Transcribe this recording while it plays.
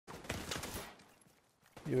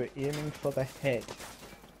You were aiming for the head.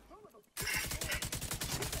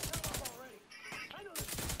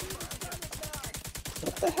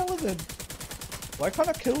 What the hell is it? Why can't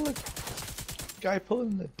I kill the guy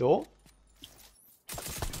pulling the door?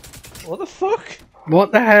 What the fuck?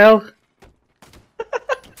 What the hell?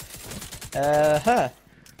 Huh.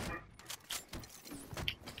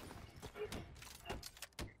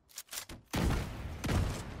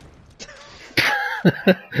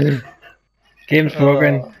 Game's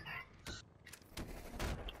broken.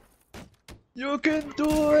 You can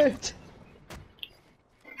do it!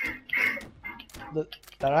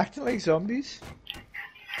 They're acting like zombies.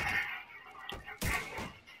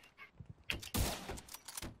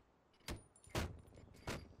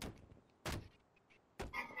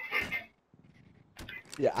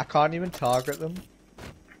 Yeah, I can't even target them.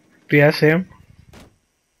 Yeah, same.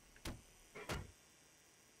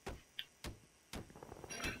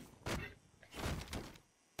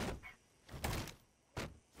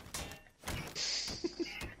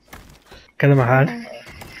 Get in my hand.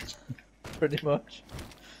 Pretty much.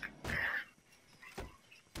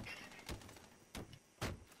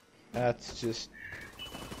 That's just...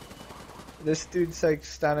 This dude's like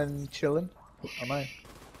standing chilling. Am I?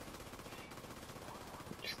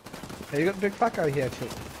 Hey, you got the big fat guy here too.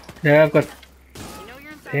 Yeah, I've got You know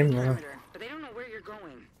you're inside him the now. perimeter, but they don't know where you're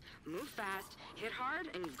going. Move fast, hit hard,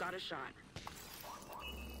 and you've got a shot.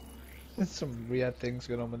 There's some weird things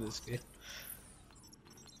going on with this game.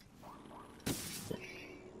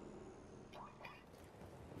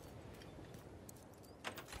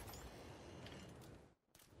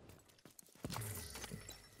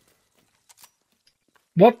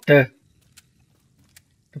 What the?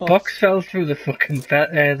 The What? box fell through the fucking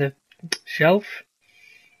the shelf.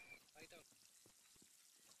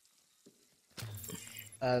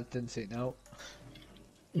 I didn't see it now.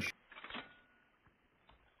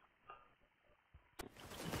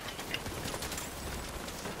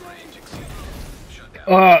 Range exceeded. Shutdown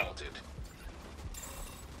Oh. halted.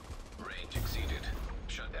 Range exceeded.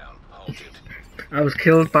 Shutdown halted. I was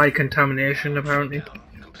killed by contamination apparently. Shutdown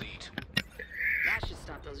complete. That should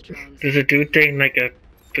stop those drones. There's a dude doing like a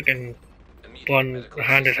fucking Immediate one medical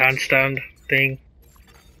handed assistance handstand thing.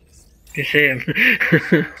 You see him?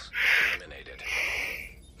 eliminated.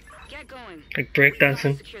 Get going. Like We gotta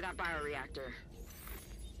breakdancing. secure that bioreactor.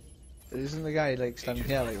 Isn't the guy like standing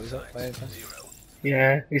here like was up by any chance? Zero.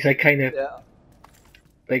 Yeah, he's like kind of Yeah.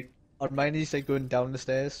 like On mine he's like going down the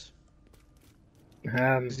stairs.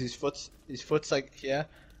 'Cause his foot's like here.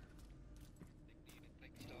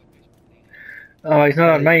 oh, he's not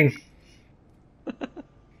on mine.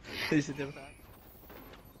 He's a different.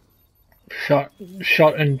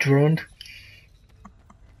 Shot and droned.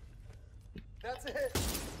 That's it.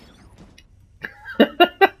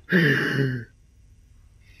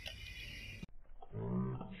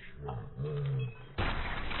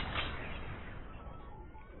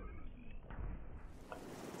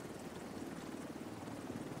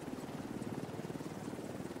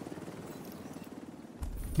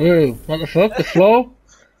 Whoa, what the fuck? The floor?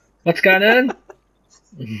 What's going on?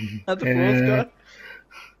 And the fourth guy.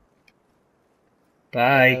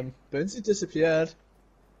 Bye. Burnsy disappeared.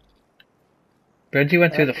 Benji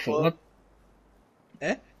went through the the floor. floor.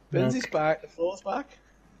 Eh? Burnsy's back. The floor's back.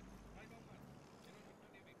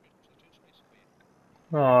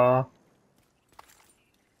 Aww.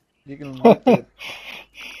 You can unlock the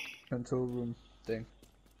control room thing.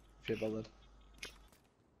 If you're bothered.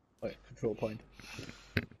 Wait, control point.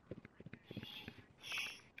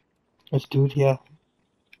 Let's do it here.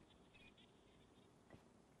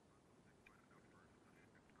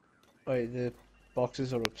 Wait, the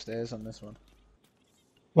boxes are upstairs on this one.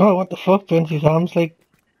 Oh, what the fuck? Benji's arms like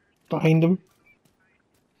behind him.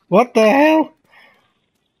 What the hell?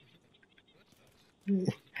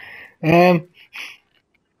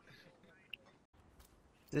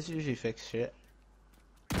 This usually fix shit.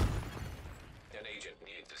 An agent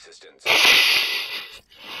needs assistance.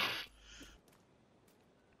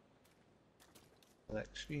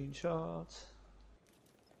 Select screenshots.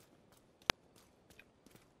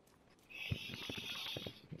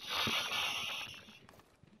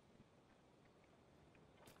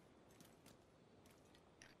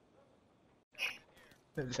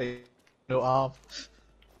 It's like no arm.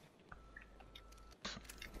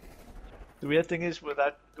 The weird thing is with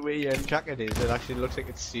that, the way your jacket is, it actually looks like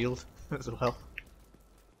it's sealed as well.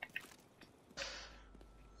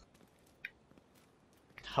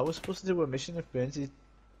 How are we supposed to do a mission if Burnsy's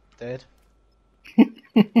dead?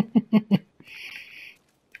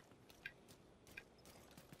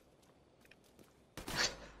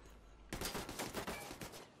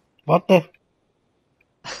 What the?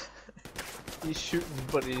 He's shooting,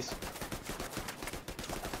 but he's.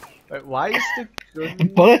 Wait, why is the gun?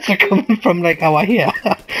 Bullets are coming from like our here.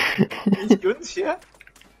 His guns here.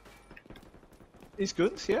 His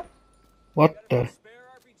guns here. What the?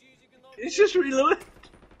 He's just reloading.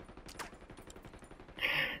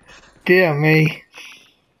 Dear me.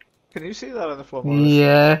 Can you see that on the floor, Morris?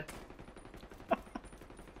 Yeah.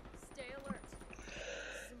 Stay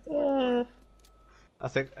alert. I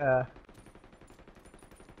think.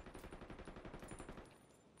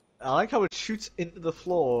 I like how it shoots into the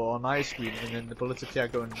floor on my screen, and then the bullets appear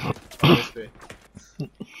going this way.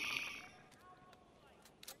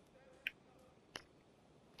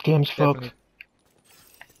 Game's Definitely. fucked.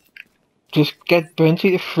 Just get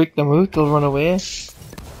Burnty to freak them out, they'll run away.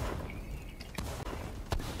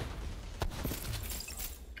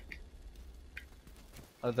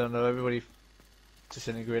 I don't know. Everybody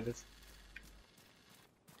disintegrated.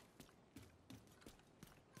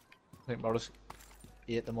 I think Morris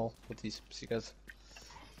ate them all with these cigars.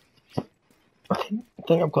 I think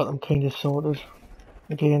I've got them kind of sorted.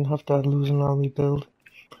 Again, after losing all my build.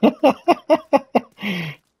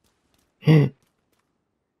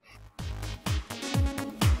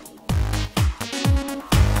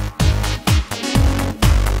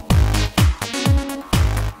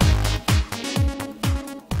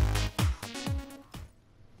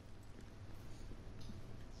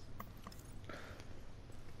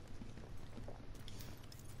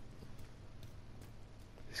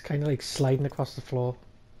 It's kind of like sliding across the floor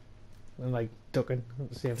and like ducking at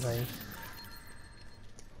the same time.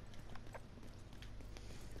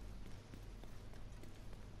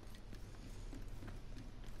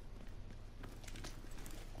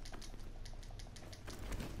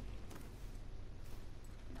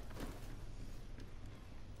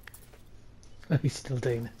 He's still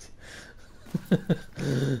doing it.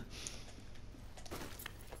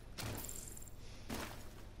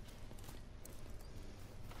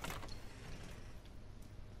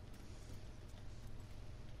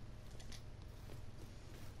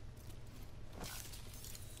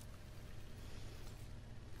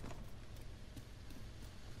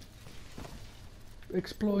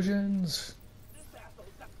 Explosions!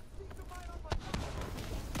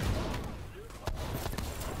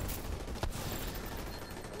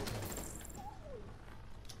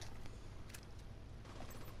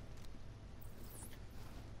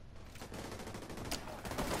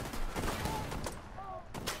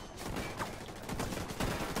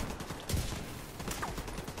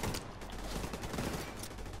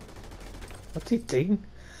 What's he doing?